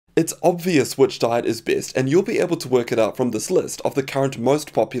It's obvious which diet is best, and you'll be able to work it out from this list of the current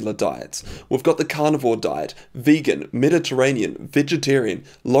most popular diets. We've got the carnivore diet, vegan, Mediterranean, vegetarian,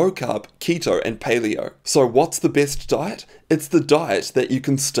 low carb, keto, and paleo. So what's the best diet? It's the diet that you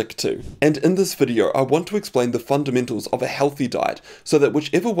can stick to. And in this video, I want to explain the fundamentals of a healthy diet so that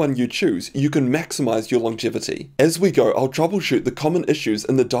whichever one you choose, you can maximize your longevity. As we go, I'll troubleshoot the common issues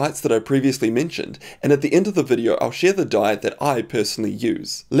in the diets that I previously mentioned, and at the end of the video, I'll share the diet that I personally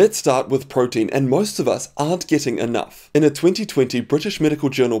use. Let's start with protein, and most of us aren't getting enough. In a 2020 British Medical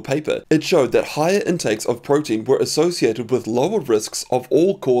Journal paper, it showed that higher intakes of protein were associated with lower risks of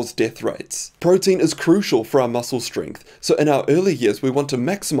all-cause death rates. Protein is crucial for our muscle strength, so in our early years we want to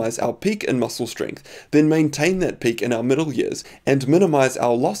maximize our peak in muscle strength, then maintain that peak in our middle years, and minimize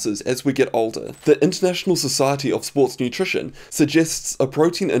our losses as we get older. The International Society of Sports Nutrition suggests a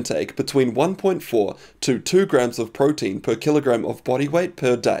protein intake between 1.4 to 2 grams of protein per kilogram of body weight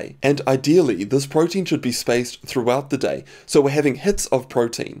per day, and ideally this protein should be spaced throughout the day, so we're having hits of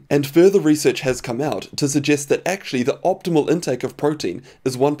protein. And further research has come out to suggest that actually the optimal intake of protein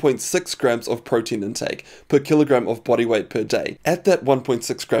is 1.6 grams of protein intake per kilogram of body weight per day. At that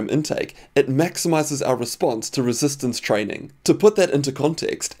 1.6 gram intake, it maximizes our response to resistance training. To put that into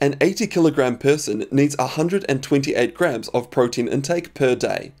context, an 80 kilogram person needs 128 grams of protein intake per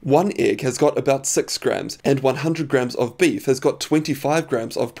day. One egg has got about 6 grams, and 100 grams of beef has got 25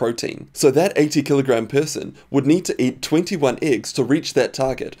 grams of protein. So that 80 kilogram person would need to eat 21 eggs to reach that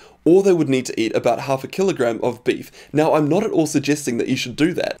target, or they would need to eat about half a kilogram of beef. Now, I'm not at all suggesting that you should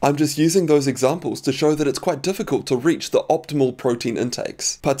do that. I'm just using those examples to show that it's quite difficult to reach the optimal protein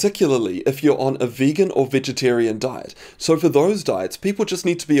intakes, particularly if you're on a vegan or vegetarian diet. So for those diets, people just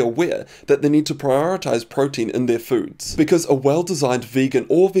need to be aware that they need to prioritize protein in their foods, because a well-designed vegan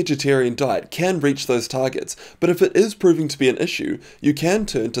or vegetarian diet can reach those targets, but if it is proving to be an issue, you can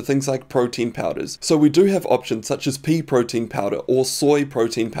turn to things like protein powders. So we do have options such as pea protein powder or soy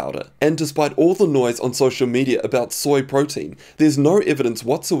protein powder. And despite all the noise on social media about soy protein, there's no evidence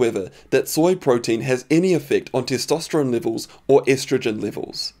whatsoever that soy protein has any effect on testosterone levels or estrogen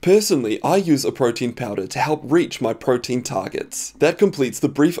levels. Personally, I use a protein powder to help reach my protein targets. That completes the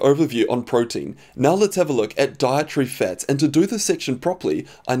brief overview on protein. Now let's have a look at dietary fats, and to do this section properly,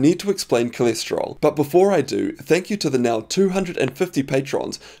 I need to explain cholesterol. But before I do, thank you to the now 250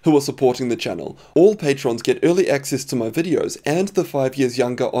 patrons who are supporting the channel. All patrons get early access to my videos and the 5 years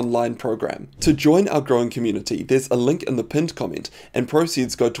younger online program. To join our growing community, there's a link in the pinned comment, and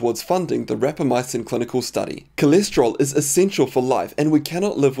proceeds go towards funding the rapamycin clinical study. Cholesterol is essential for life, and we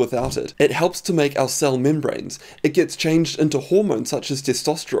cannot live without it. It helps to make our cell membranes. It gets changed into hormones such as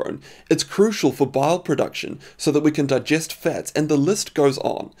testosterone. It's crucial for bile production so that we can digest fats, and the list goes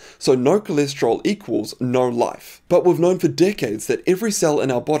on. So no cholesterol equals no life. But we've known for decades that every cell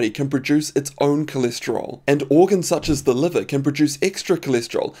in our body can produce its own cholesterol, and organs such as the liver can produce extra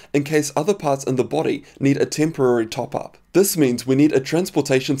cholesterol in case other parts in the body need a temporary top-up. This means we need a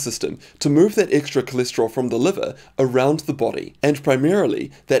transportation system to move that extra cholesterol from the liver around the body, and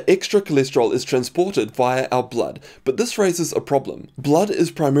primarily that extra cholesterol is transported via our blood. But this raises a problem. Blood is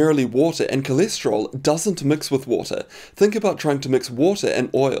primarily water, and cholesterol doesn't mix with water. Think about trying to mix water and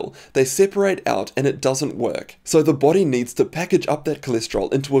oil. They separate out and it doesn't work. So the body needs to package up that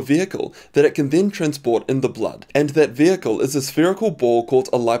cholesterol into a vehicle that it can then transport in the blood, and that vehicle is a spherical ball called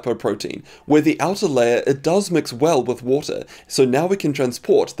a lipoprotein, where the outer layer, it does mix well with water, so now we can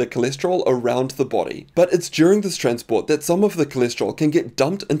transport the cholesterol around the body. But it's during this transport that some of the cholesterol can get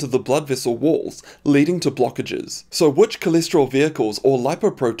dumped into the blood vessel walls, leading to blockages. So which cholesterol vehicles or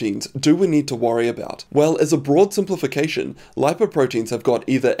lipoproteins do we need to worry about? Well, as a broad simplification, lipoproteins have got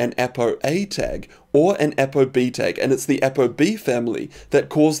either an ApoA tag or an ApoB tag, and it's the ApoB family that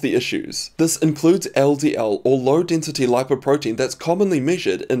cause the issues. This includes LDL, or low density lipoprotein, that's commonly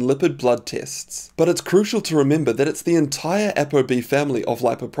measured in lipid blood tests. But it's crucial to remember that it's the entire ApoB family of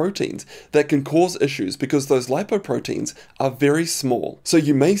lipoproteins that can cause issues, because those lipoproteins are very small. So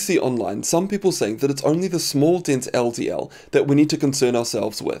you may see online some people saying that it's only the small dense LDL that we need to concern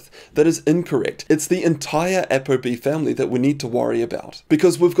ourselves with. That is incorrect. It's the entire ApoB family that we need to worry about,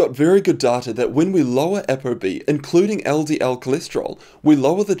 because we've got very good data that when we lower ApoB, including LDL cholesterol, we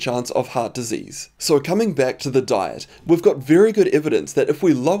lower the chance of heart disease. So coming back to the diet, we've got very good evidence that if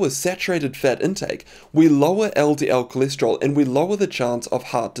we lower saturated fat intake, we lower LDL cholesterol and we lower the chance of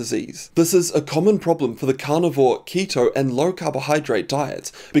heart disease. This is a common problem for the carnivore, keto, and low carbohydrate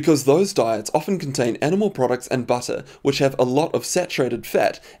diets, because those diets often contain animal products and butter, which have a lot of saturated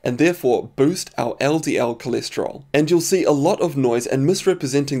fat and therefore boost our LDL cholesterol. And you'll see a lot of noise and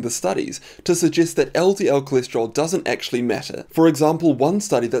misrepresenting the studies to suggest suggests that LDL cholesterol doesn't actually matter. For example, one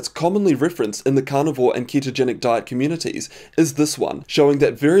study that's commonly referenced in the carnivore and ketogenic diet communities is this one, showing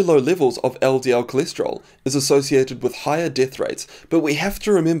that very low levels of LDL cholesterol is associated with higher death rates, but we have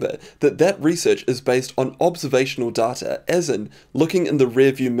to remember that that research is based on observational data, as in looking in the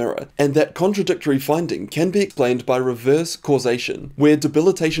rearview mirror, and that contradictory finding can be explained by reverse causation, where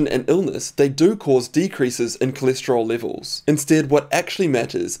debilitation and illness, they do cause decreases in cholesterol levels. Instead, what actually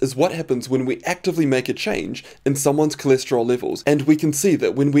matters is what happens when we actively make a change in someone's cholesterol levels, and we can see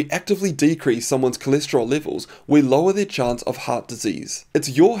that when we actively decrease someone's cholesterol levels, we lower their chance of heart disease. It's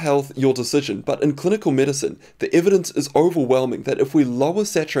your health, your decision, but in clinical medicine, the evidence is overwhelming that if we lower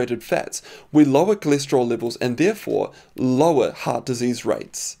saturated fats, we lower cholesterol levels and therefore lower heart disease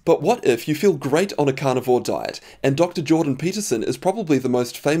rates. But what if you feel great on a carnivore diet? And Dr. Jordan Peterson is probably the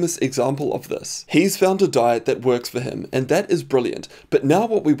most famous example of this. He's found a diet that works for him, and that is brilliant, but now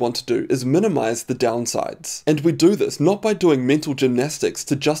what we want to do is minimize the downsides. And we do this not by doing mental gymnastics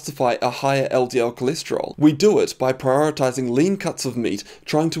to justify a higher LDL cholesterol. We do it by prioritizing lean cuts of meat,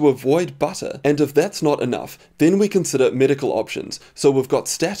 trying to avoid butter, and if that's not enough, then we consider medical options. So we've got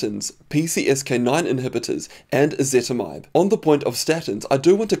statins, PCSK9 inhibitors, and ezetimibe. On the point of statins, I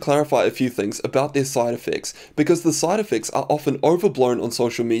do want to clarify a few things about their side effects, because the side effects are often overblown on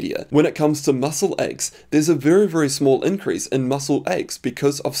social media. When it comes to muscle aches, there's a very small increase in muscle aches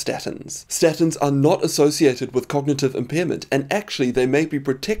because of statins. Statins are not associated with cognitive impairment, and actually they may be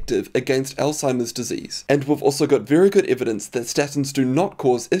protective against Alzheimer's disease. And we've also got very good evidence that statins do not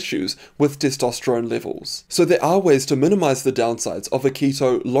cause issues with testosterone levels. So there are ways to minimize the downsides of a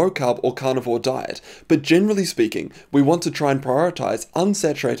keto, low-carb or carnivore diet, but generally speaking, we want to try and prioritize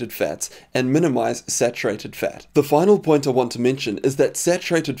unsaturated fats and minimize saturated fat. The final point I want to mention is that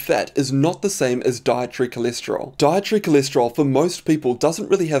saturated fat is not the same as dietary cholesterol. Dietary cholesterol for most people doesn't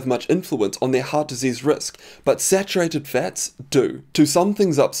really have much influence on their heart disease risk, but saturated fats do. To sum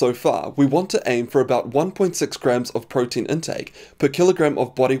things up so far, we want to aim for about 1.6 grams of protein intake per kilogram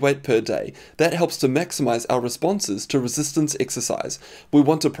of body weight per day. That helps to maximize our responses to resistance exercise. We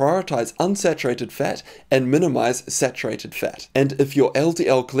want to prioritize unsaturated fat and minimize saturated fat. And if your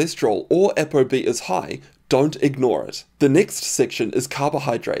LDL cholesterol or ApoB is high, don't ignore it. The next section is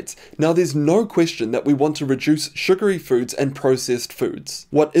carbohydrates. Now there's no question that we want to reduce sugary foods and processed foods.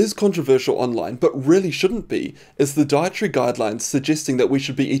 What is controversial online, but really shouldn't be, is the dietary guidelines suggesting that we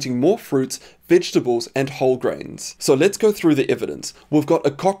should be eating more fruits, vegetables, and whole grains. So let's go through the evidence. We've got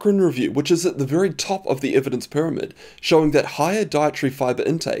a Cochrane review, which is at the very top of the evidence pyramid, showing that higher dietary fiber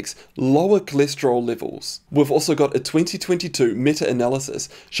intakes lower cholesterol levels. We've also got a 2022 meta-analysis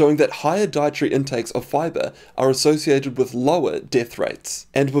showing that higher dietary intakes of fiber are associated with lower death rates.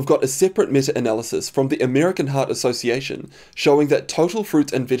 And we've got a separate meta-analysis from the American Heart Association showing that total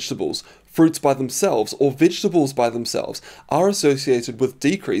fruits and vegetables, fruits by themselves or vegetables by themselves, are associated with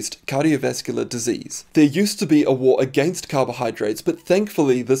decreased cardiovascular disease. There used to be a war against carbohydrates, but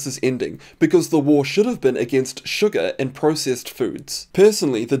thankfully this is ending, because the war should have been against sugar and processed foods.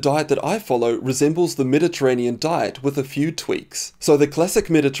 Personally, the diet that I follow resembles the Mediterranean diet with a few tweaks. So the classic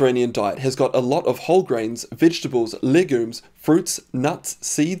Mediterranean diet has got a lot of whole grains, vegetables, legumes, fruits, nuts,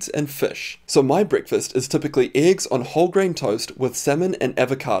 seeds, and fish. So my breakfast is typically eggs on whole grain toast with salmon and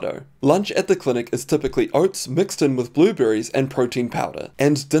avocado. Lunch at the clinic is typically oats mixed in with blueberries and protein powder.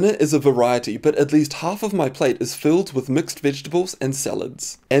 And dinner is a variety, but at least half of my plate is filled with mixed vegetables and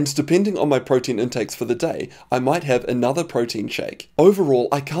salads. And depending on my protein intakes for the day, I might have another protein shake. Overall,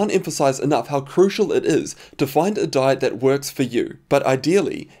 I can't emphasize enough how crucial it is to find a diet that works for you. But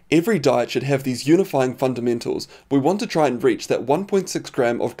ideally, every diet should have these unifying fundamentals. We want to try and reach that 1.6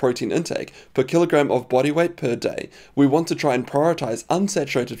 gram of protein intake per kilogram of body weight per day. We want to try and prioritize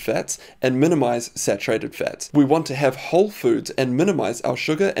unsaturated fats and minimize saturated fats. We want to have whole foods and minimize our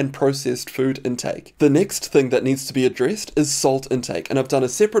sugar and processed food intake. The next thing that needs to be addressed is salt intake, and I've done a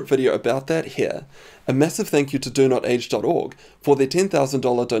separate video about that here. A massive thank you to DoNotAge.org for their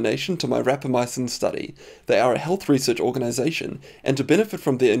 $10,000 donation to my rapamycin study. They are a health research organization, and to benefit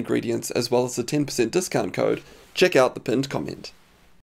from their ingredients as well as the 10% discount code, check out the pinned comment.